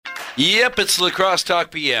Yep, it's Lacrosse Talk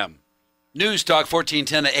PM. News Talk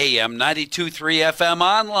 1410 AM, 92.3 FM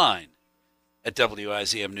online at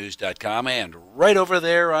WIZMnews.com and right over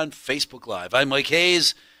there on Facebook Live. I'm Mike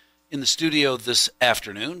Hayes in the studio this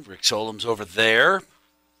afternoon. Rick Solom's over there.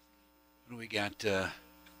 What do we got?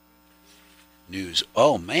 News.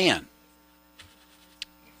 Oh, man.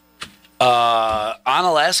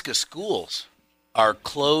 Onalaska schools are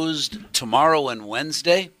closed tomorrow and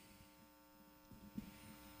Wednesday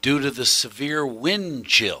due to the severe wind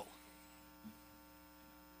chill,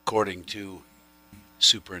 according to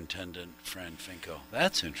Superintendent Fran Finko.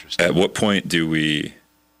 That's interesting. At what point do we...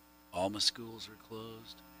 Alma schools are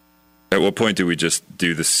closed. At what point do we just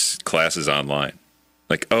do this classes online?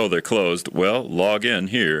 Like, oh, they're closed. Well, log in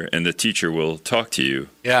here, and the teacher will talk to you.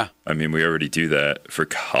 Yeah. I mean, we already do that for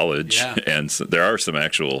college, Yeah. and so there are some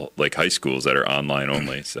actual, like, high schools that are online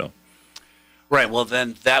only, so... Right, well,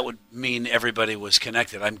 then that would mean everybody was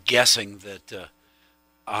connected. I'm guessing that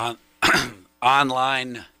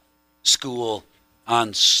online school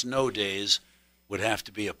on snow days would have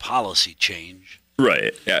to be a policy change.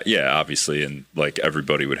 Right, yeah, obviously, and, like,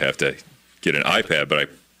 everybody would have to get an iPad, but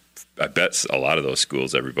I bet a lot of those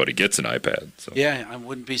schools, everybody gets an iPad. So. Yeah, I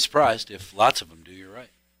wouldn't be surprised if lots of them do, you're right.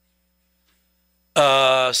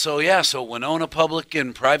 So Winona public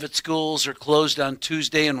and private schools are closed on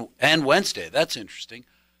Tuesday and Wednesday. That's interesting.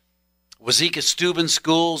 Wazeeka-Steuben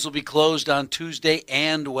schools will be closed on Tuesday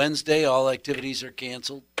and Wednesday. All activities are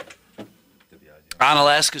canceled.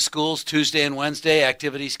 Onalaska schools, Tuesday and Wednesday,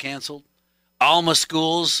 activities canceled. Alma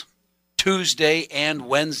schools, Tuesday and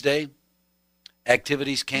Wednesday,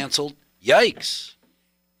 activities canceled. Yikes.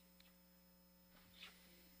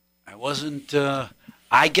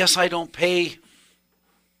 I guess I don't pay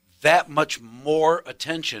that much more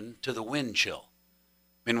attention to the wind chill.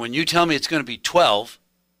 I mean, when you tell me it's going to be 12,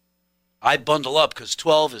 I bundle up because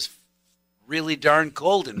 12 is really darn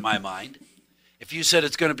cold in my mind. If you said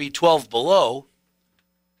it's going to be 12 below,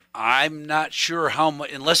 I'm not sure how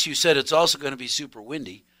much, unless you said it's also going to be super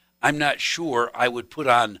windy, I'm not sure I would put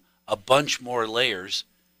on a bunch more layers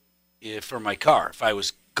for my car if I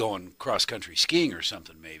was going cross-country skiing or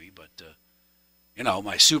something maybe, but...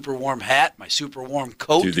 my super warm hat, my super warm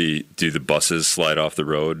coat. Do the buses slide off the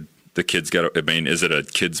road? The kids is it a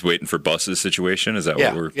kids waiting for buses situation? Is that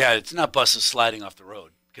what we're... Yeah, it's not buses sliding off the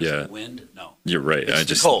road because of the wind. No. You're right. It's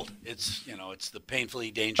the cold. It's the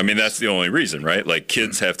painfully dangerous. I mean, that's the only reason, right? Like,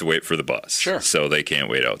 kids have to wait for the bus. Sure. So they can't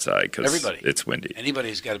wait outside because it's windy.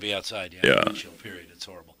 Anybody's got to be outside. Yeah. Wind chill, period. It's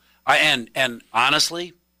horrible. And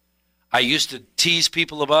honestly, I used to tease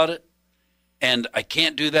people about it. And I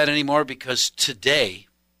can't do that anymore because today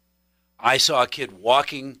I saw a kid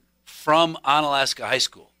walking from Onalaska High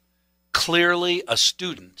School, clearly a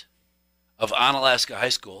student of Onalaska High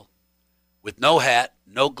School, with no hat,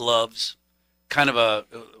 no gloves, it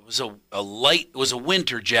was a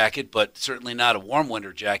winter jacket, but certainly not a warm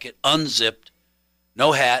winter jacket, unzipped,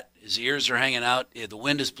 no hat, his ears are hanging out, the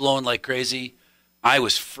wind is blowing like crazy. I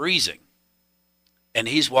was freezing. And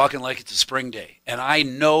he's walking like it's a spring day. And I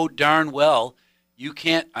know darn well you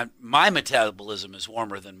can't, my metabolism is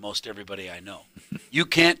warmer than most everybody I know. You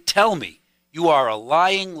can't tell me. You are a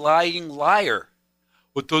lying liar.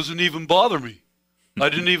 It doesn't even bother me. I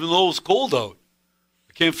didn't even know it was cold out.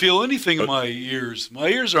 I can't feel anything in my ears. My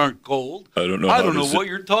ears aren't cold. I don't know what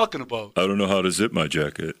you're talking about. I don't know how to zip my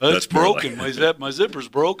jacket. That's broken. My zipper's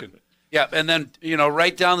broken. Yeah, and then,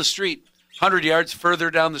 right down the street, 100 yards further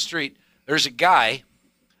down the street, there's a guy.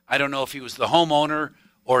 I don't know if he was the homeowner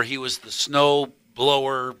or he was the snow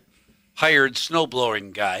blower, hired snow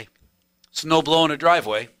blowing guy, snow blowing a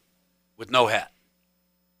driveway with no hat.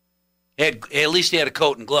 At least he had a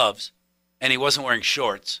coat and gloves, and he wasn't wearing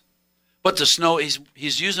shorts. But the snow,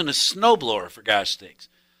 he's using a snow blower, for gosh sakes.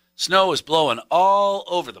 Snow is blowing all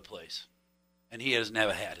over the place, and he doesn't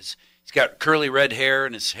have a hat. He's got curly red hair,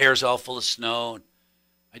 and his hair's all full of snow.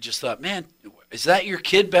 I just thought, man, is that your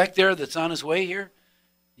kid back there that's on his way here?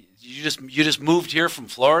 You just moved here from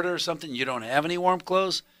Florida or something? You don't have any warm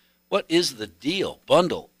clothes? What is the deal?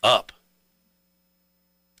 Bundle up.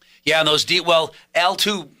 Yeah, and those Al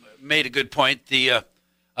too made a good point. The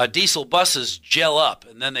diesel buses gel up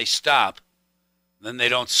and then they stop. And then they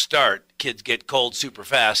don't start. Kids get cold super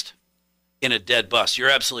fast in a dead bus. You're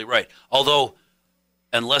absolutely right. Although,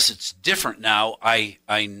 unless it's different now, I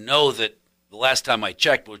know that the last time I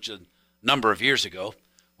checked, which was a number of years ago,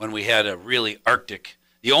 when we had a really Arctic.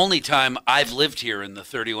 The only time I've lived here in the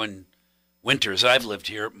 31 winters I've lived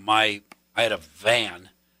here, I had a van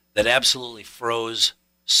that absolutely froze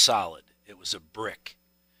solid. It was a brick.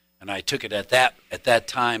 And I took it at that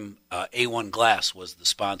time, A1 Glass was the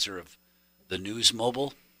sponsor of the News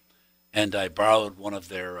Mobile. and I borrowed one of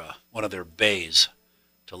their bays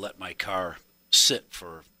to let my car sit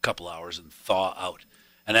for a couple hours and thaw out.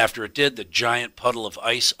 And after it did, the giant puddle of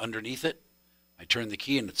ice underneath it, I turned the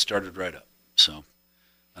key and it started right up. So,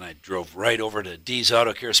 and I drove right over to D's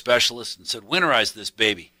Auto Care Specialist and said, winterize this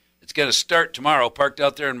baby. It's going to start tomorrow, parked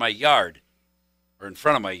out there in my yard, or in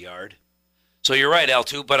front of my yard. So you're right,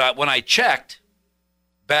 L2, but when I checked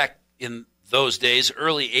back in those days,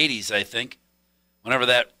 early 80s, I think,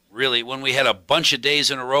 when we had a bunch of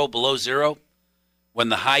days in a row below zero, when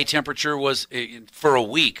the high temperature was for a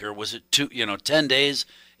week, or was it 10 days?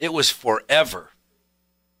 It was forever,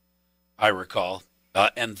 I recall.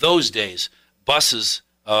 And those days, buses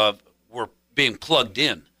were being plugged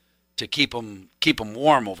in to keep them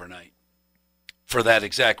warm overnight for that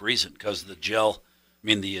exact reason, because the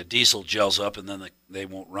diesel gels up and then they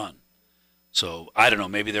won't run. So I don't know,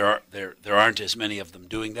 maybe there aren't as many of them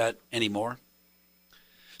doing that anymore.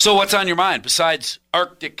 So what's on your mind besides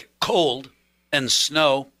Arctic cold and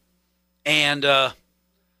snow and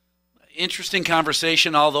interesting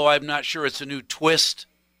conversation, although I'm not sure it's a new twist.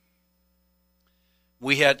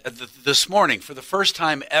 We had this morning, for the first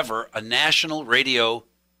time ever, a national radio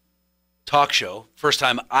talk show, first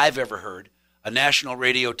time I've ever heard, a national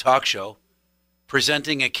radio talk show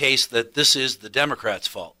presenting a case that this is the Democrats'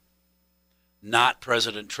 fault, not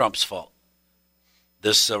President Trump's fault.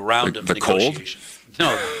 This round of negotiation. Cold?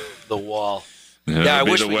 No, the wall. Yeah, I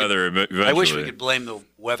wish we could blame the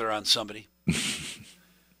weather on somebody.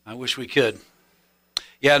 I wish we could.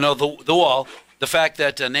 Yeah, no, the wall. The fact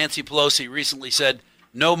that Nancy Pelosi recently said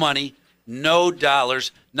no money, no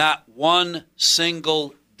dollars, not one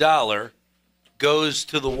single dollar goes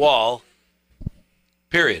to the wall,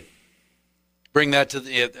 period. Bring that to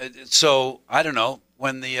the so I don't know,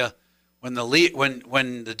 when the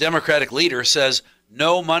Democratic leader says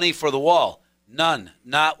no money for the wall, none,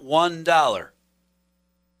 not $1.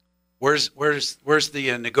 Where's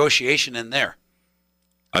the negotiation in there?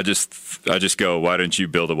 I just go, why didn't you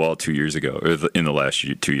build a wall 2 years ago, or in the last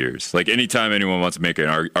 2 years? Like, anytime anyone wants to make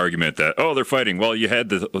an argument that, oh, they're fighting, well, you had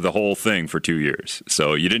the whole thing for 2 years.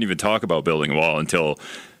 So you didn't even talk about building a wall until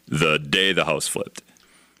the day the House flipped.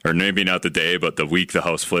 Or maybe not the day, but the week the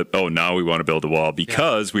House flipped. Oh, now we want to build a wall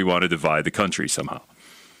because we want to divide the country somehow.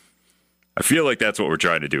 I feel like that's what we're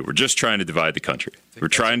trying to do. We're just trying to divide the country. We're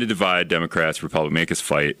trying to divide Democrats, Republicans, make us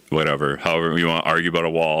fight, whatever. However, we want to argue about a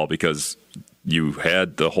wall because you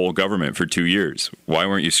had the whole government for 2 years. Why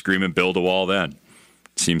weren't you screaming, build a wall then?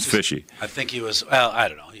 Seems fishy. I think he was, well, I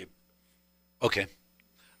don't know. Okay.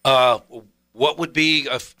 What would be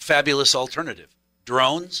a fabulous alternative?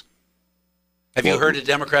 Drones? Have you heard a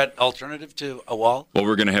Democrat alternative to a wall? Well,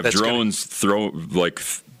 we're going to have drones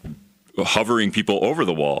hovering people over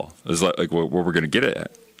the wall is like where we're going to get it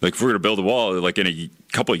at. Like, if we're going to build a wall, like in a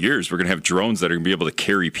couple of years, we're going to have drones that are going to be able to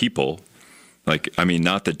carry people. Like, I mean,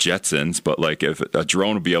 not the Jetsons, but like if a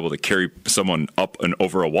drone would be able to carry someone up and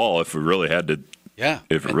over a wall if we really had to. Yeah.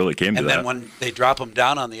 If it really came to that. And then when they drop them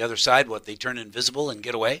down on the other side, they turn invisible and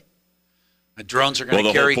get away? The drones are going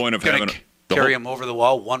to carry them over the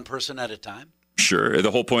wall one person at a time? Sure.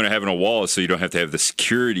 The whole point of having a wall is so you don't have to have the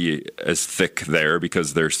security as thick there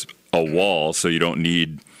because there's a wall, so you don't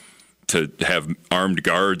need to have armed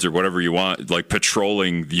guards or whatever you want, like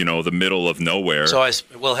patrolling, the middle of nowhere. So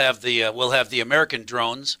we'll have the American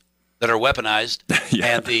drones that are weaponized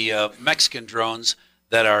and the Mexican drones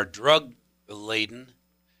that are drug laden,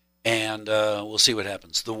 and we'll see what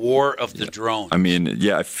happens. The war of the drones. I mean,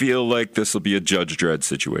 I feel like this will be a Judge Dredd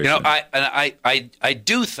situation. I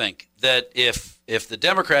do think that if the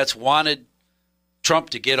Democrats wanted Trump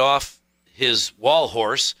to get off his wall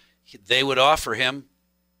horse, they would offer him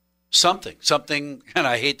something, and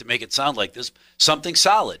I hate to make it sound like this, something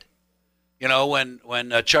solid. When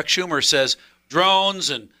Chuck Schumer says drones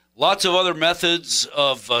and lots of other methods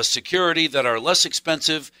of security that are less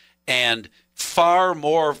expensive and far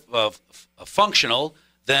more functional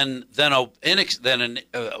than an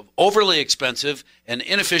overly expensive and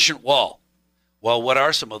inefficient wall. Well, what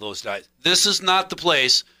are some of those ideas? This is not the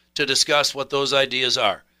place to discuss what those ideas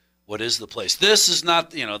are. What is the place? This is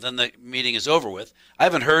not, then the meeting is over with. I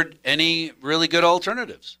haven't heard any really good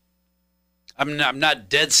alternatives. I'm not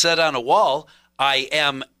dead set on a wall. I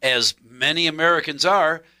am, as many Americans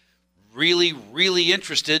are, really, really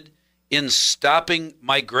interested in stopping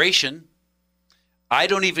migration. I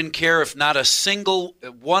don't even care if not a single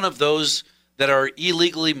one of those that are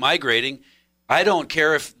illegally migrating, I don't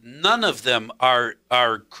care if none of them are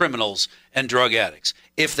criminals and drug addicts.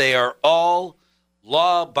 If they are all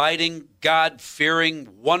law-abiding, God-fearing,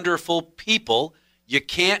 wonderful people, you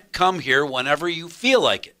can't come here whenever you feel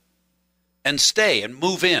like it. and stay and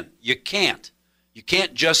move in. You can't. You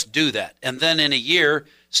can't just do that. And then in a year,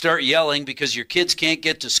 start yelling because your kids can't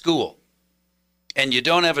get to school and you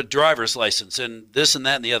don't have a driver's license and this and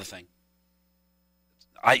that and the other thing.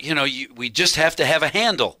 We just have to have a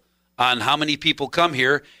handle on how many people come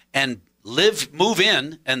here and move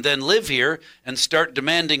in and then live here and start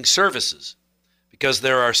demanding services. Because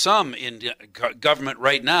there are some in government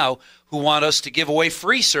right now who want us to give away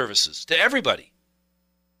free services to everybody.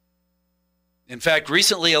 In fact,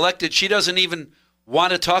 recently elected, she doesn't even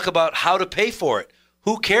want to talk about how to pay for it.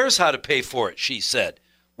 Who cares how to pay for it, she said.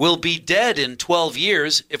 We'll be dead in 12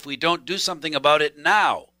 years if we don't do something about it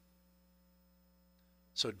now.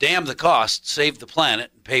 So damn the cost, save the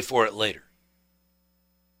planet, and pay for it later.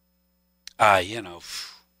 I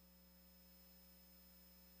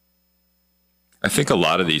think a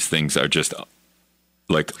lot of these things are just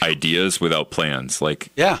like ideas without plans. Like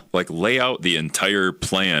lay out the entire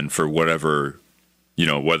plan for whatever,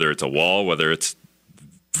 whether it's a wall, whether it's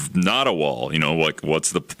not a wall, like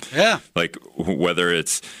what's the, like whether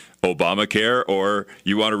it's Obamacare or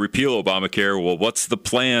you want to repeal Obamacare. Well, what's the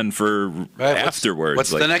plan for afterwards? What's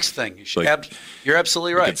the next thing? You're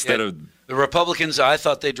absolutely right. Instead of the Republicans, I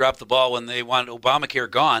thought they dropped the ball when they wanted Obamacare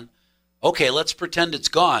gone. Okay, let's pretend it's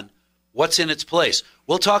gone. What's in its place?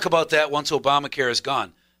 We'll talk about that once Obamacare is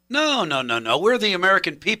gone. No. We're the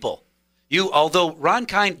American people. Although Ron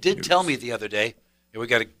Kind did tell me the other day, we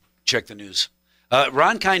got to check the news.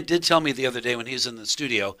 Ron Kind did tell me the other day when he was in the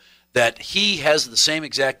studio that he has the same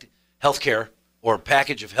exact health care or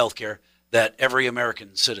package of health care that every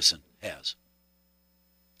American citizen has.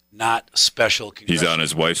 Not special. He's on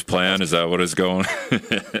his wife's plan? Is that what is going?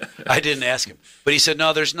 I didn't ask him. But he said,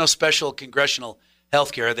 no, there's no special congressional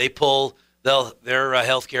health care. They pull their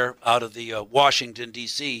health care out of the Washington,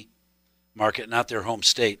 D.C. market, not their home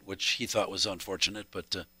state, which he thought was unfortunate.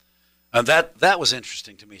 But that was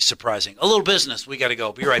interesting to me, surprising. A little business. We got to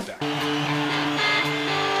go. Be right back.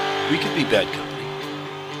 We could be bad company.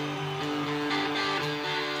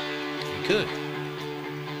 We could.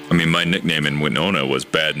 I mean, my nickname in Winona was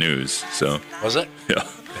Bad News. So was it? Yeah.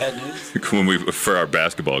 Bad News? For our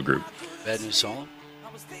basketball group. Bad News Solon?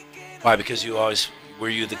 Why? Because were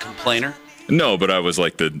you the complainer? No, but I was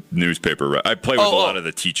like the newspaper. I play with a lot of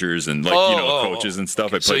the teachers and coaches and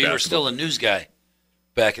stuff. Okay. So you were still a news guy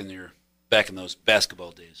back in those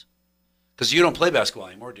basketball days. Because you don't play basketball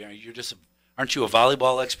anymore, do you? Aren't you a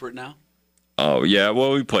volleyball expert now? Oh yeah,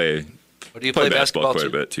 well we play. Or do you play basketball quite too?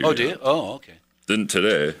 A bit too. Oh, do you? Oh, okay. Didn't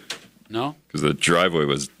today. No? Because the driveway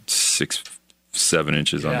was 6-7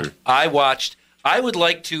 inches under. I watched. I would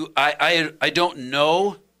like to. I don't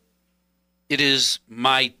know. It is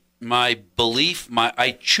my belief.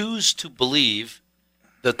 I choose to believe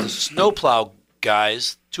that the snowplow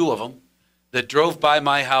guys, 2 of them, that drove by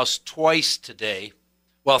my house twice today,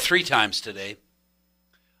 well, 3 times today,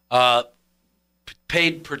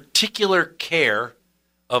 paid particular care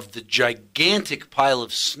of the gigantic pile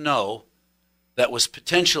of snow that was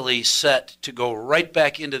potentially set to go right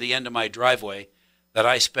back into the end of my driveway that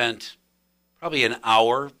I spent probably an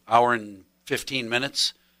hour and 15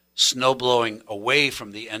 minutes snow blowing away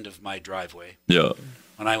from the end of my driveway. Yeah.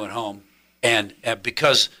 When I went home. And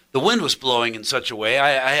because the wind was blowing in such a way,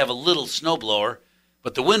 I have a little snow blower,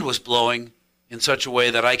 but the wind was blowing in such a way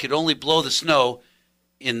that I could only blow the snow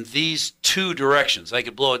in these 2 directions. I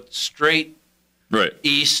could blow it straight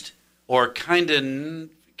east or kind of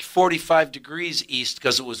 45 degrees east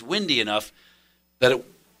because it was windy enough that it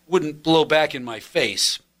wouldn't blow back in my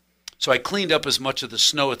face. So I cleaned up as much of the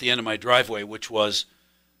snow at the end of my driveway, which was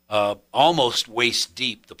almost waist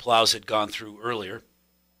deep. The plows had gone through earlier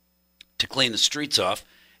to clean the streets off.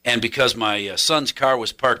 And because my son's car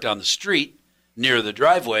was parked on the street near the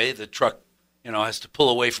driveway, the truck, has to pull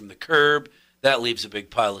away from the curb. That leaves a big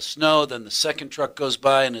pile of snow. Then the second truck goes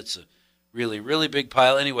by, and it's a really, really big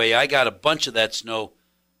pile. Anyway, I got a bunch of that snow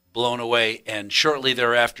blown away, and shortly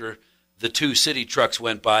thereafter, the 2 city trucks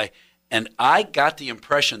went by, and I got the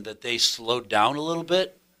impression that they slowed down a little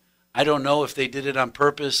bit. I don't know if they did it on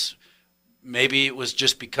purpose. Maybe it was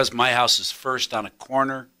just because my house is first on a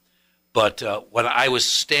corner. But when I was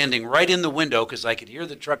standing right in the window, because I could hear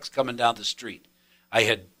the trucks coming down the street, I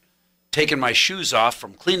had taken my shoes off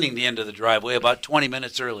from cleaning the end of the driveway about 20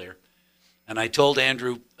 minutes earlier. And I told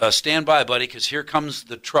Andrew, stand by, buddy, because here comes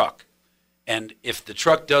the truck. And if the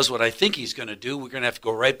truck does what I think he's going to do, we're going to have to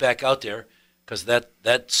go right back out there because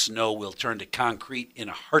that snow will turn to concrete in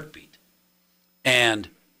a heartbeat. And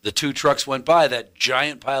the 2 trucks went by. That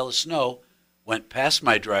giant pile of snow went past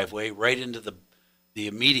my driveway right into the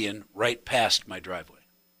median right past my driveway,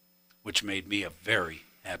 which made me a very,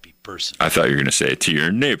 happy person. I thought you were going to say to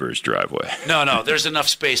your neighbor's driveway. No, there's enough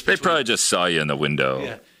space. They probably just saw you in the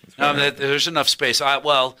window. Yeah. There's enough space.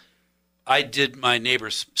 I did my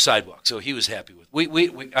neighbor's sidewalk, so he was happy with.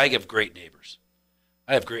 I have great neighbors.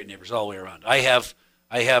 I have great neighbors all the way around. I have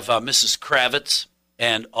Mrs. Kravitz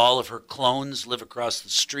and all of her clones live across the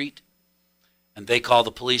street, and they call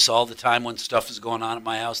the police all the time when stuff is going on at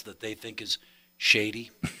my house that they think is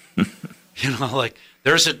shady. Like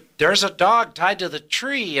there's a dog tied to the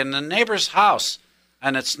tree in the neighbor's house,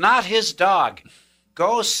 and it's not his dog.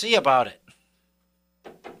 Go see about it.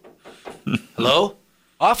 Hello?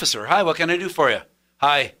 Officer, hi, what can I do for you?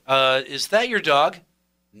 Hi, is that your dog?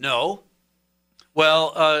 No.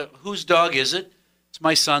 Well, whose dog is it? It's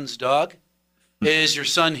my son's dog. Is your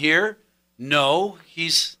son here? No, he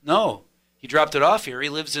dropped it off here. He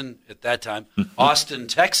lives in, at that time, Austin,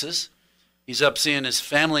 Texas. He's up seeing his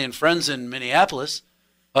family and friends in Minneapolis.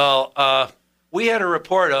 Well, we had a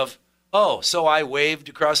report of, so I waved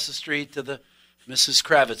across the street to the Mrs.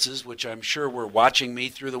 Kravitz's, which I'm sure were watching me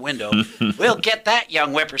through the window. We'll get that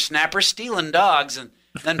young whippersnapper stealing dogs and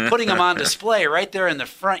then putting them on display right there in the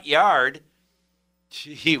front yard.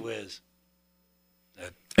 Gee whiz.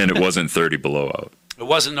 And it wasn't 30 below out. It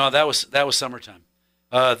wasn't. No, that was summertime.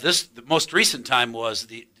 The most recent time was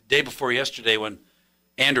the day before yesterday when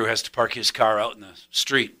Andrew has to park his car out in the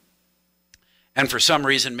street. And for some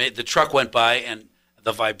reason, the truck went by and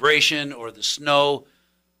the vibration or the snow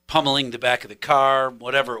pummeling the back of the car,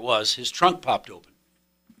 whatever it was, his trunk popped open.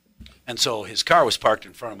 And so his car was parked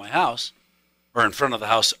in front of my house, or in front of the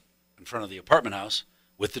house, in front of the apartment house,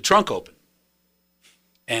 with the trunk open.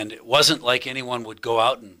 And it wasn't like anyone would go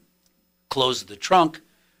out and close the trunk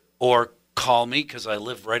or call me, because I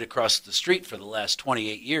lived right across the street for the last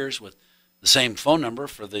 28 years with the same phone number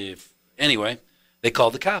anyway, they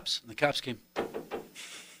called the cops, and the cops came.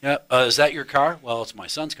 Yeah, is that your car? Well, it's my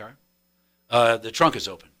son's car. The trunk is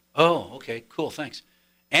open. Oh, okay, cool, thanks.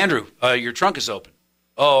 Andrew, your trunk is open.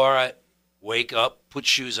 Oh, all right. Wake up, put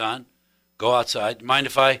shoes on, go outside. Mind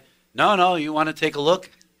if I? No, you want to take a look,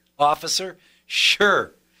 officer?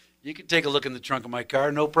 Sure. You can take a look in the trunk of my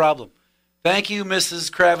car, no problem. Thank you,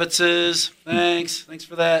 Mrs. Kravitz's. Thanks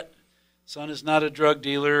for that. Son is not a drug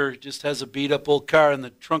dealer, just has a beat-up old car, and the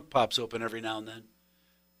trunk pops open every now and then.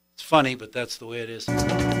 It's funny, but that's the way it is.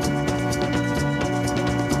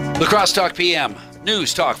 La Crosse Talk PM,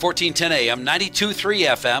 News Talk 1410 AM, 92.3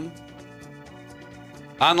 FM,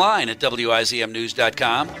 online at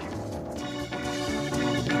wizmnews.com,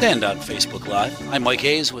 and on Facebook Live. I'm Mike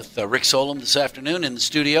Hayes with Rick Solom this afternoon in the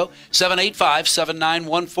studio.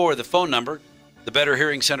 785-7914, the phone number, the Better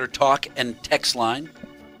Hearing Center talk and text line.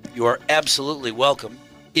 You are absolutely welcome,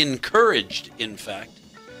 encouraged, in fact,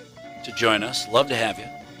 to join us. Love to have you.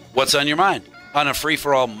 What's on your mind? On a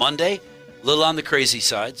free-for-all Monday, a little on the crazy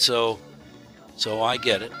side, so I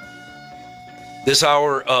get it. This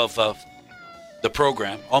hour of the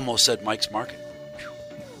program, almost said Mike's Market.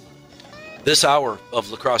 This hour of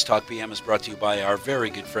La Crosse Talk PM is brought to you by our very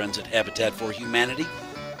good friends at Habitat for Humanity.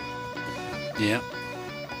 Yeah,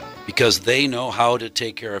 because they know how to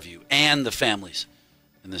take care of you and the families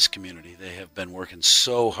in this community. They have been working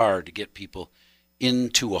so hard to get people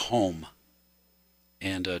into a home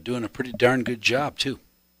and doing a pretty darn good job, too.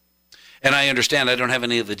 And I understand, I don't have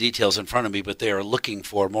any of the details in front of me, but they are looking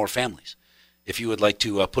for more families. If you would like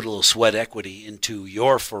to put a little sweat equity into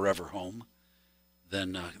your forever home,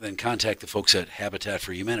 then contact the folks at Habitat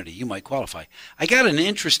for Humanity. You might qualify. I got an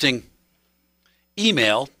interesting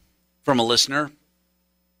email from a listener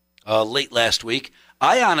late last week.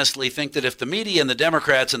 I honestly think that if the media and the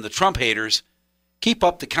Democrats and the Trump haters keep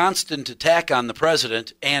up the constant attack on the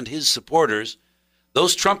president and his supporters,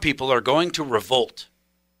 those Trump people are going to revolt.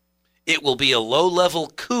 It will be a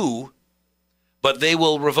low-level coup, but they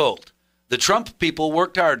will revolt. The Trump people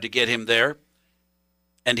worked hard to get him there,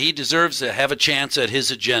 and he deserves to have a chance at his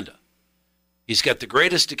agenda. He's got the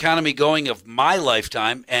greatest economy going of my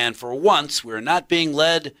lifetime, and for once, we're not being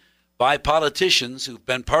led by politicians who've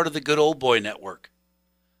been part of the good old boy network.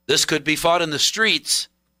 This could be fought in the streets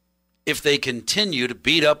if they continue to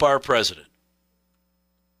beat up our president.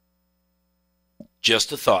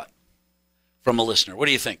 Just a thought from a listener. What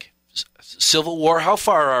do you think? Civil war? How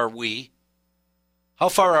far are we? How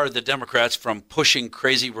far are the Democrats from pushing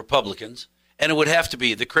crazy Republicans? And it would have to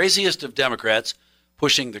be the craziest of Democrats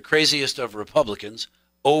pushing the craziest of Republicans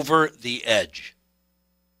over the edge.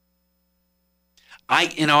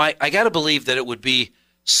 I got to believe that it would be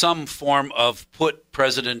some form of put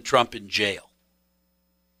President Trump in jail.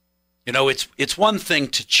 You know, it's one thing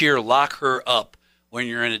to cheer lock her up when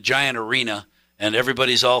you're in a giant arena and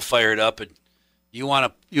everybody's all fired up and You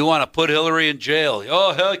want to put Hillary in jail?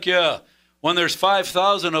 Oh, heck yeah! When there's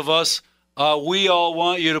 5,000 of us, we all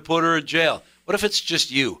want you to put her in jail. What if it's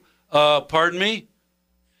just you? Pardon me?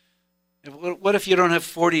 What if you don't have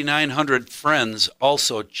 4,900 friends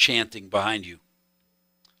also chanting behind you?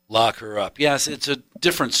 Lock her up. Yes, it's a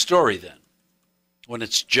different story then, when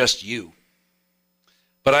it's just you.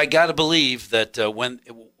 But I got to believe that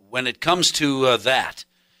when it comes to that,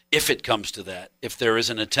 if it comes to that, if there is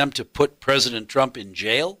an attempt to put President Trump in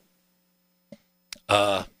jail,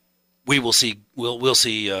 we will see. We'll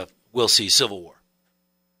see civil war.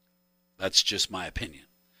 That's just my opinion.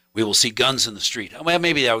 We will see guns in the street. Well,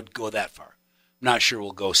 maybe I would go that far. I'm not sure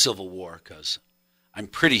we'll go civil war because I'm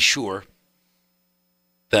pretty sure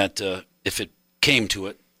that if it came to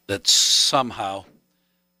it, that somehow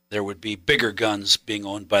there would be bigger guns being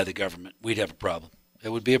owned by the government. We'd have a problem. It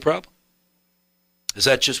would be a problem. Is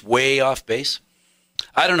that just way off base?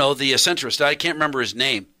 I don't know. The centrist, I can't remember his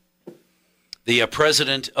name. The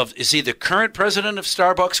president of, is he the current president of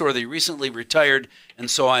Starbucks or the recently retired, and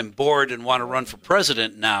so I'm bored and want to run for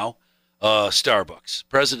president now, Starbucks,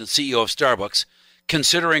 president, CEO of Starbucks,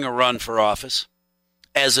 considering a run for office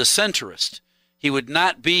as a centrist. He would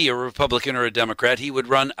not be a Republican or a Democrat. He would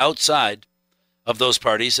run outside of those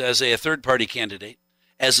parties as a third-party candidate,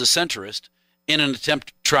 as a centrist, in an attempt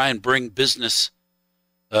to try and bring business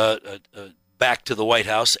back to the White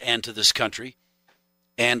House and to this country,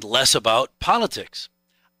 and less about politics.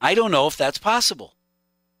 I don't know if that's possible.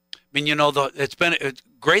 I mean, it's been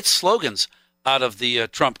great slogans out of the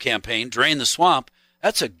Trump campaign, drain the swamp.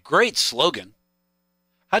 That's a great slogan.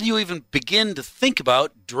 How do you even begin to think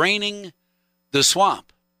about draining the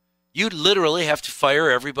swamp? You'd literally have to fire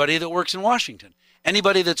everybody that works in Washington.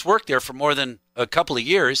 Anybody that's worked there for more than a couple of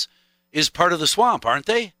years is part of the swamp, aren't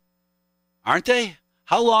they? Aren't they?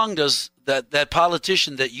 How long does that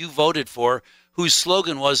politician that you voted for, whose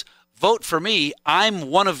slogan was, vote for me, I'm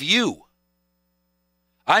one of you.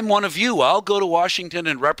 I'm one of you. I'll go to Washington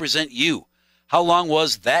and represent you. How long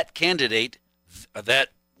was that candidate, that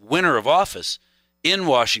winner of office, in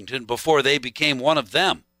Washington before they became one of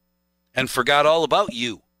them and forgot all about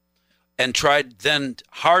you and tried then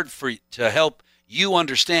hard to help you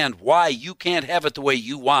understand why you can't have it the way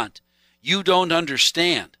you want? You don't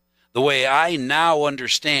understand the way I now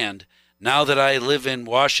understand, now that I live in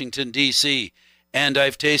Washington, D.C., and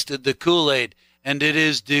I've tasted the Kool-Aid, and it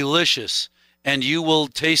is delicious, and you will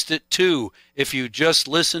taste it too if you just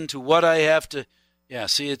listen to what I have to. Yeah,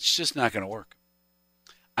 see, it's just not going to work.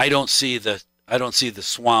 I don't see the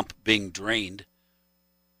swamp being drained.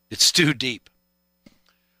 It's too deep.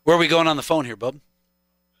 Where are we going on the phone here, bub?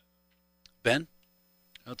 Ben?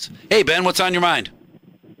 Hey, Ben, what's on your mind?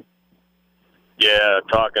 Yeah,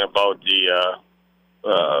 talking about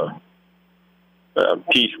the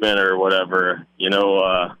impeachment or whatever.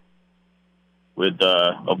 With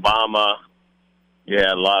Obama, you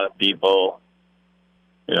had a lot of people,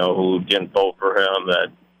 who didn't vote for him that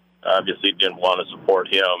obviously didn't want to support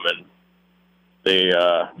him, and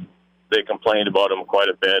they complained about him quite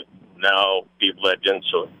a bit. Now, people that didn't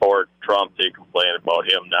support Trump, they complain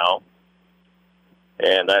about him now.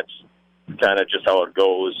 And that's kind of just how it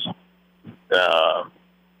goes.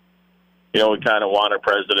 We kind of want a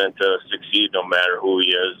president to succeed no matter who he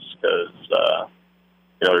is because,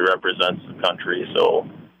 he represents the country. So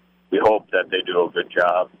we hope that they do a good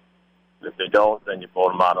job. If they don't, then you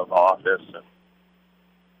vote them out of office. And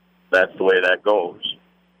that's the way that goes.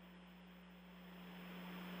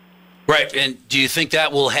 Right. And do you think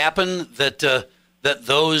that will happen, that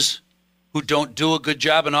those who don't do a good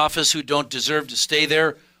job in office, who don't deserve to stay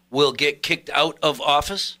there, will get kicked out of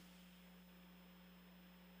office?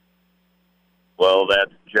 Well,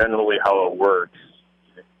 that's generally how it works.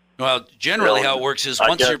 Well, generally how it works is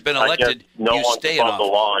once you've been elected, you stay in office.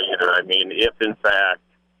 The law either. I mean, if in fact,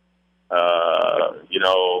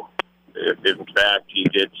 if in fact he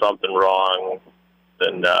did something wrong,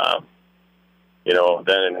 then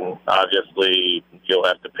then obviously you'll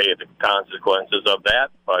have to pay the consequences of that.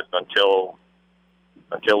 But until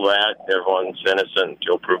that, everyone's innocent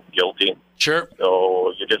until proved guilty. Sure.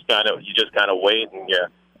 So you just kind of wait, and you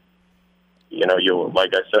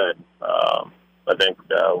like I said, I think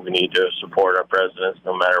we need to support our presidents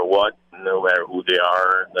no matter what, no matter who they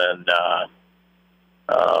are. Then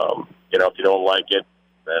if you don't like it,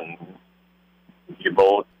 then you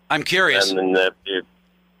vote. I'm curious. And then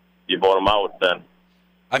you vote them out. Then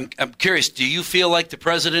I'm curious. Do you feel like the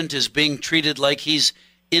president is being treated like he's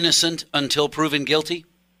innocent until proven guilty?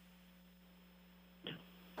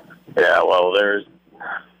 Yeah. Well, there's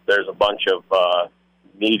a bunch of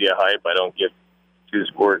media hype. I don't give two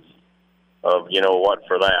squirts of what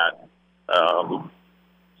for that.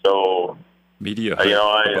 So Media.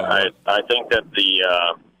 I think that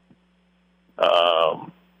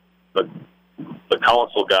the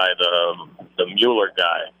council guy, the Mueller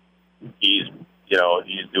guy, he's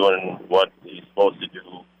doing what he's supposed to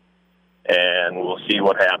do, and we'll see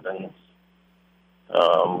what happens.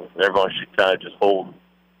 Everyone should kind of just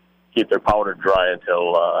keep their powder dry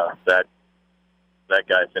until that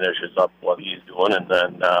guy finishes up what he's doing, and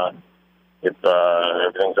then if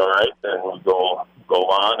everything's all right, then we'll go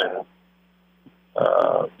on and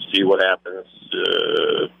see what happens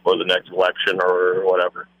for the next election or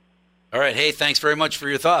whatever. All right. Hey, thanks very much for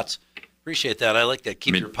your thoughts. Appreciate that. I like that.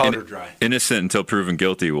 Keep your powder dry. Innocent until proven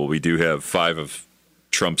guilty. Well, we do have 5 of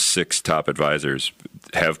Trump's 6 top advisors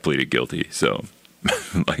have pleaded guilty. So,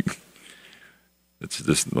 it's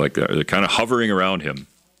just they're kind of hovering around him.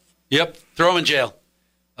 Yep. Throw him in jail.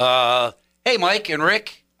 Hey, Mike and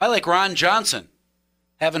Rick. I like Ron Johnson.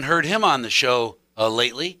 Haven't heard him on the show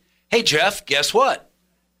lately. Hey, Jeff, guess what?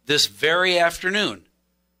 This very afternoon,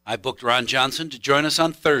 I booked Ron Johnson to join us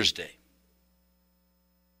on Thursday.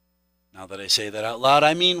 Now that I say that out loud,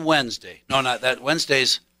 I mean Wednesday. No, not that.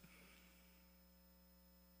 Wednesday's.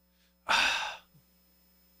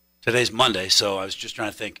 Today's Monday, so I was just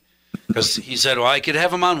trying to think. Because he said, well, I could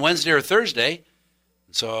have him on Wednesday or Thursday.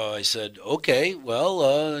 And so I said, okay,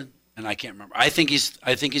 well, and I can't remember. I think he's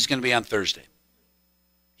going to be on Thursday.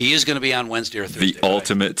 He is going to be on Wednesday or Thursday. The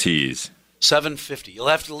ultimate tease. 7:50. You'll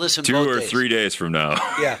have to listen 2 both or days. 3 days from now.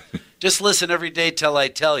 Yeah. Just listen every day till I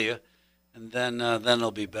tell you, and then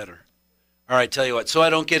it'll be better. All right, tell you what. So I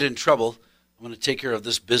don't get in trouble, I'm going to take care of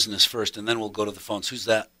this business first, and then we'll go to the phones. Who's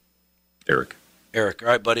that? Eric. Eric. All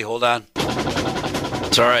right, buddy, hold on.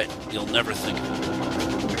 It's all right. You'll never think of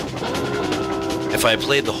it. If I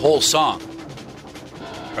played the whole song,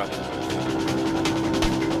 probably would.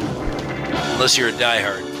 Unless you're a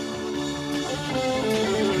diehard.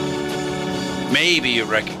 Maybe you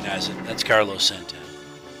recognize it. That's Carlos Santana.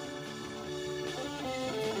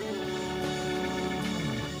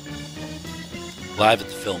 Live at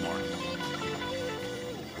the Fillmore.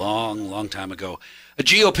 Long time ago.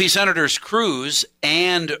 GOP Senators Cruz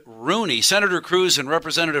and Rooney. Senator Cruz and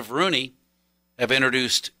Representative Rooney have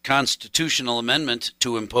introduced constitutional amendment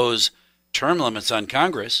to impose term limits on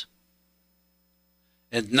Congress.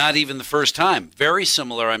 And not even the first time. Very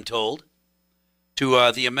similar, I'm told,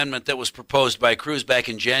 to the amendment that was proposed by Cruz back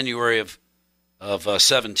in January of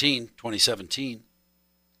 2017.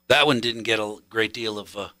 That one didn't get a great deal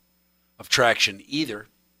of traction either.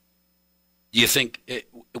 Do you think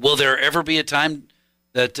will there ever be a time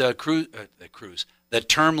that that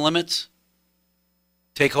term limits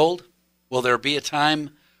take hold? Will there be a time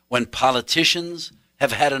when politicians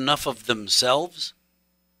have had enough of themselves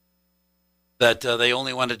that they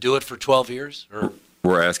only want to do it for 12 years? Or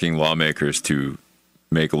we're asking lawmakers to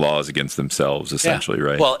make laws against themselves, essentially,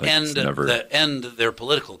 right? Well, like end their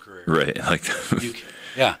political career. Right. Like,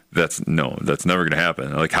 yeah. That's never going to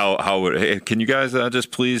happen. Like, how would? Hey, can you guys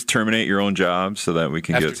just please terminate your own jobs so that we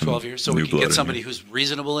can after get some 12 years, so new we can blood get somebody in who's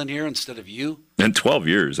reasonable in here instead of you? And 12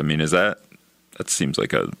 years. I mean, that seems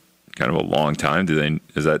like a kind of a long time.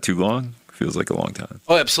 Is that too long? Feels like a long time.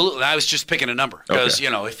 Oh, absolutely. I was just picking a number because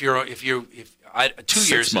if 2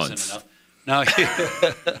 years months. isn't enough. No.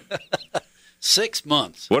 6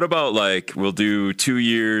 months. What about we'll do 2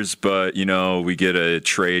 years, but we get a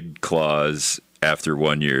trade clause after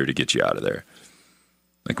 1 year to get you out of there.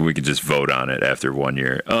 Like we could just vote on it after 1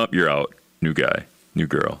 year. Oh, you're out. New guy, new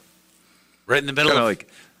girl. Right in the middle of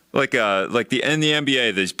like in the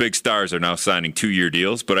NBA, these big stars are now signing 2-year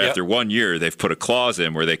deals, but after 1 year, they've put a clause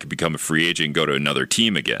in where they could become a free agent and go to another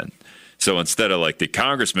team again. So instead of the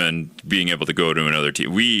congressman being able to go to another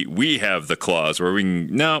team, we have the clause where we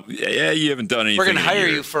can. No, you haven't done anything. We're going to hire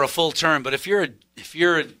you for a full term, but if you're a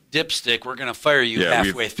dipstick, we're going to fire you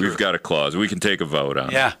halfway through. We've got a clause. We can take a vote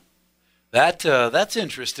on. Yeah, that's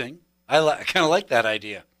interesting. I kind of like that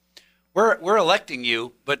idea. We're electing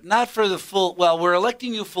you, but not for the full. Well, we're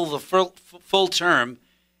electing you for the full term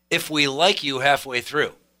if we like you halfway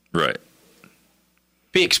through. Right.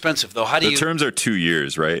 Be expensive though. The terms are 2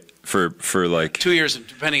 years, right? For 2 years,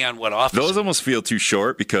 depending on what office. Those almost feel too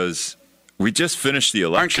short because we just finished the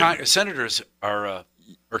election. Senators or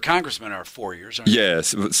congressmen are 4 years, aren't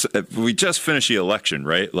yes, we just finished the election,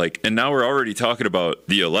 right? And now we're already talking about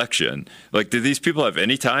the election. Do these people have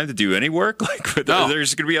any time to do any work? No. They're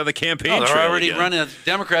just going to be on the campaign trail. They're already again. running.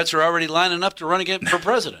 Democrats are already lining up to run again for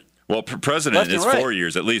president. Well, president is 4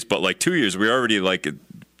 years at least, but 2 years, we already that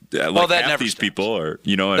half never these stops. people are,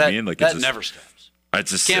 you know what I mean? That never stops.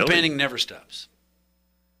 It's just campaigning silly. never stops.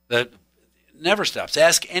 That never stops.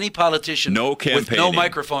 Ask any politician No with campaigning. no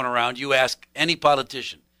microphone around. You ask any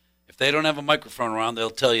politician. If they don't have a microphone around, they'll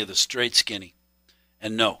tell you the straight skinny.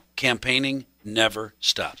 And no, campaigning never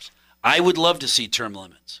stops. I would love to see term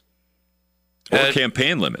limits. Or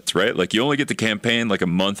campaign limits, right? Like you only get to campaign like a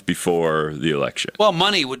month before the election. Well,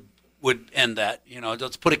 money would end that.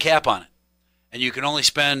 Let's put a cap on it. And you can only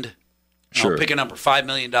spend, pick a number, $5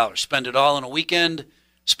 million. Spend it all in a weekend.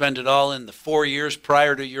 Spend it all in the 4 years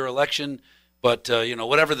prior to your election. But,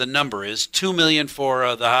 whatever the number is, $2 million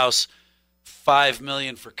for the House, $5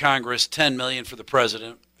 million for Congress, $10 million for the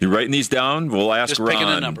president. You writing these down? We'll ask Just Ron picking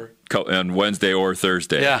a number. On Wednesday or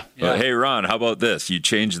Thursday. Yeah. Hey, Ron, how about this? You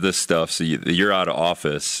change this stuff so you're out of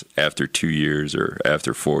office after 2 years or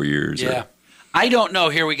after 4 years. Yeah. I don't know.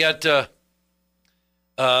 Here we got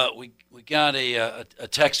we got a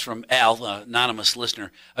text from Al, anonymous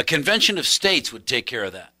listener. A convention of states would take care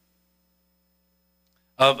of that.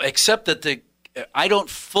 Except that I don't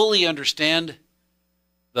fully understand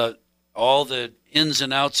all the ins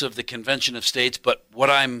and outs of the convention of states, but what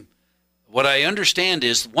I understand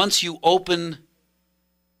is once you open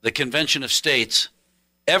the convention of states,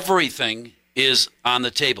 everything is on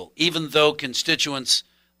the table, even though constituents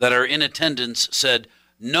that are in attendance said,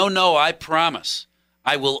 no, I promise,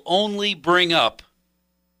 I will only bring up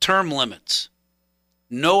term limits.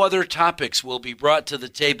 No other topics will be brought to the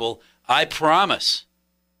table, I promise.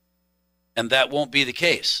 And that won't be the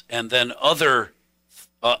case. And then other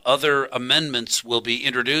amendments will be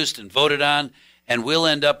introduced and voted on, and we'll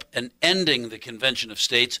end up ending the Convention of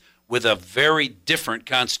States with a very different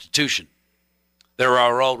Constitution. There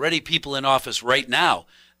are already people in office right now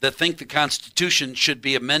that think the Constitution should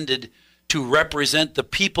be amended to represent the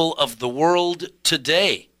people of the world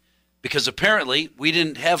today, because apparently we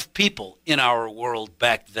didn't have people in our world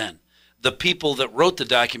back then. The people that wrote the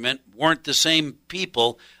document weren't the same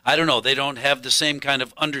people. I don't know. They don't have the same kind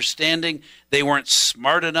of understanding. They weren't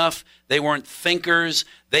smart enough. They weren't thinkers.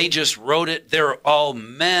 They just wrote it. They're all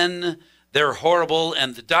men. They're horrible,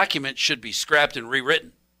 and the document should be scrapped and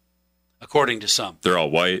rewritten, according to some. They're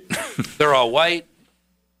all white. They're all white.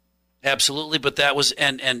 Absolutely, but that was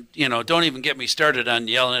and don't even get me started on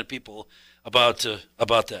yelling at people about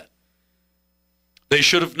that. They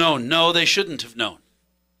should have known. No, they shouldn't have known.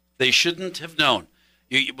 They shouldn't have known.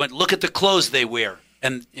 But look at the clothes they wear,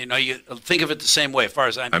 and you think of it the same way. As far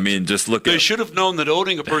as I mean, just look. They should have known that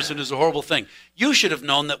owning a person is a horrible thing. You should have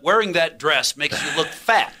known that wearing that dress makes you look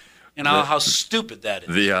fat. How stupid that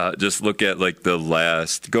is. Just look at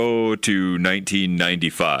go to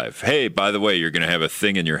 1995. Hey, by the way, you're going to have a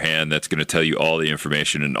thing in your hand that's going to tell you all the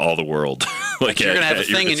information in all the world. You're going to have a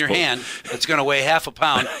thing in your hand that's going to weigh half a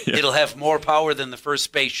pound. Yeah. It'll have more power than the first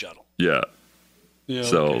space shuttle. Yeah.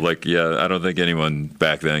 So, I don't think anyone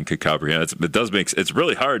back then could comprehend it. It's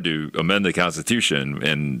really hard to amend the Constitution,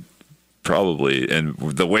 and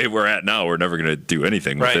the way we're at now, we're never going to do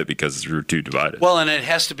anything with it because we're too divided. Well, and it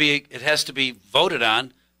has to be voted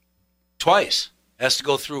on twice. It has to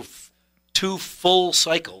go through 2 full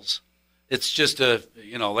cycles. It's just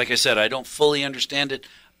like I said, I don't fully understand it.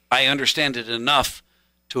 I understand it enough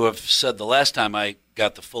to have said the last time I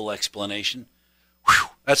got the full explanation. Whew,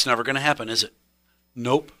 that's never going to happen, is it?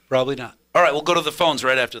 Nope, probably not. All right, we'll go to the phones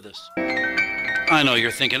right after this. I know you're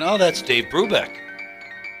thinking, oh, that's Dave Brubeck.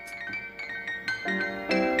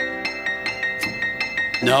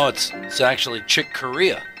 No, it's actually Chick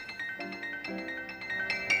Corea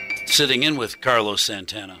sitting in with Carlos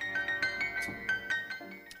Santana.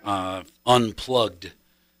 Unplugged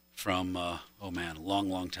from, a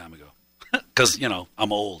long time ago. Because,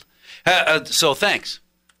 I'm old. So thanks.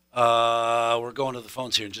 We're going to the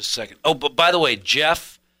phones here in just a second. Oh, but by the way,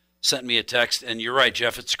 Jeff sent me a text, and you're right,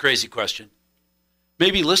 Jeff, it's a crazy question.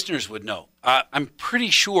 Maybe listeners would know. I'm pretty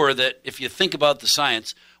sure that if you think about the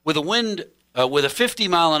science, with a 50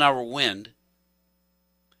 mile an hour wind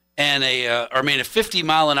and a 50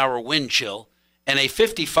 mile an hour wind chill and a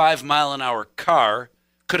 55 mile an hour car,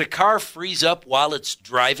 could a car freeze up while it's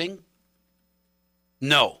driving?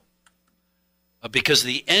 No, because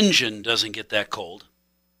the engine doesn't get that cold.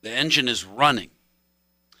 The engine is running.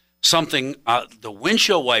 The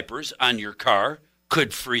windshield wipers on your car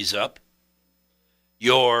could freeze up.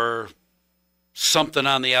 Something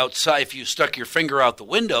on the outside, if you stuck your finger out the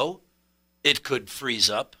window, it could freeze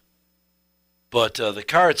up. But the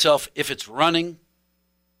car itself, if it's running,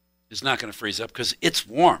 is not going to freeze up because it's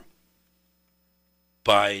warm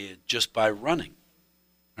just by running.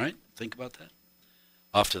 All right? Think about that.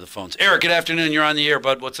 Off to the phones. Eric, good afternoon. You're on the air,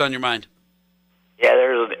 bud. What's on your mind? Yeah,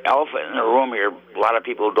 there's an elephant in the room here a lot of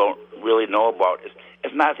people don't really know about.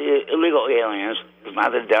 It's not the illegal aliens. It's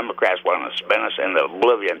not the Democrats want to spin us into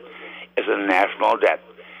oblivion. is a national debt.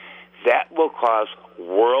 That will cause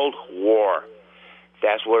world war.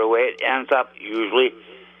 That's where the way it ends up usually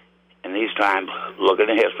in these times. Look in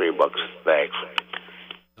the history books. Thanks.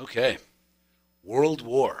 Okay. World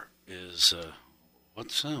War is,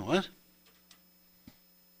 what?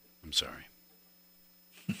 I'm sorry.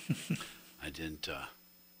 I didn't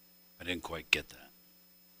quite get that.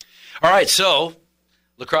 All right, so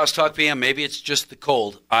Lacrosse Talk PM, maybe it's just the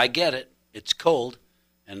cold. I get it. It's cold,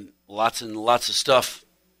 and lots of stuff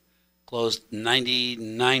closed.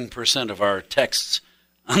 99% of our texts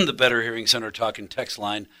on the Better Hearing Center Talking text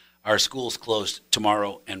line are schools closed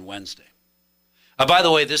tomorrow and Wednesday. By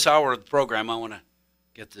the way, this hour of the program, I want to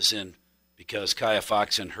get this in because Kaya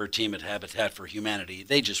Fox and her team at Habitat for Humanity,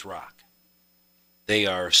 they just rock. They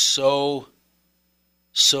are so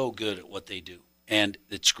good at what they do, and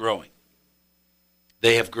it's growing.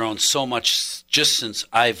 They have grown so much just since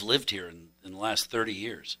I've lived here in the last 30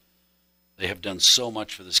 years. They have done so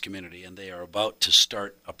much for this community, and they are about to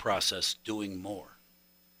start a process doing more.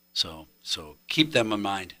 So keep them in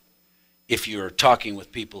mind if you're talking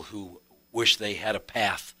with people who wish they had a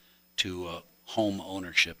path to home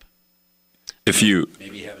ownership.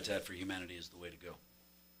 Maybe Habitat for Humanity is the way to go.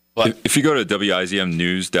 If you go to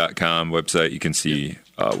WIZMnews.com website, you can see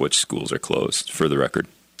which schools are closed, for the record.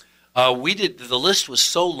 The list was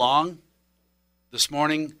so long this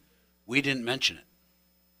morning, we didn't mention it.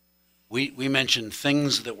 We mentioned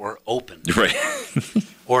things that were open. Right.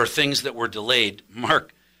 Or things that were delayed.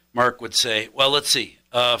 Mark would say, well, let's see.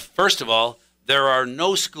 First of all, there are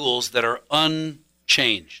no schools that are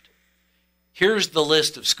unchanged. Here's the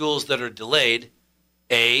list of schools that are delayed,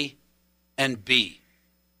 A and B.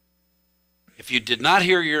 If you did not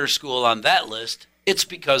hear your school on that list, it's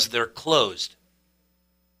because they're closed.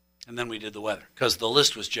 And then we did the weather because the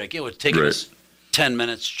list was gigantic. It would take us 10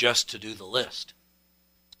 minutes just to do the list.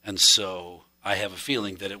 And so I have a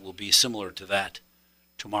feeling that it will be similar to that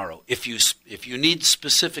tomorrow. If you need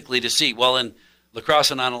specifically to see, well, in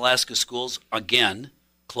Lacrosse and Onalaska schools, again,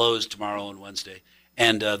 closed tomorrow and Wednesday.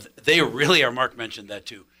 And they really are, Mark mentioned that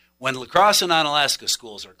too. When Lacrosse and Onalaska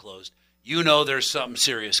schools are closed, you know there's something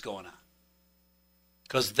serious going on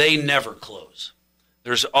because they never close.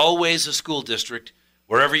 There's always a school district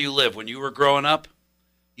wherever you live. When you were growing up,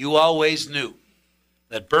 you always knew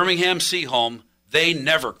that Birmingham Seaholm, they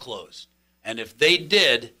never closed. And if they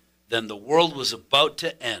did, then the world was about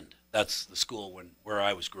to end. That's the school where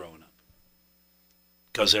I was growing up.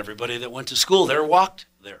 Because everybody that went to school there walked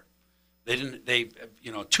there.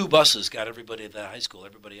 Two buses got everybody at that high school.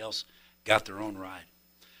 Everybody else got their own ride.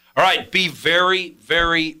 All right, be very,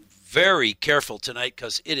 very, very careful tonight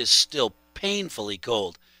because it is still painfully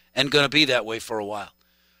cold and going to be that way for a while.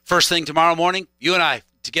 First thing tomorrow morning, you and I,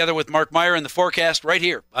 together with Mark Meyer in the forecast right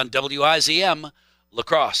here on WIZM La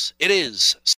Crosse. It is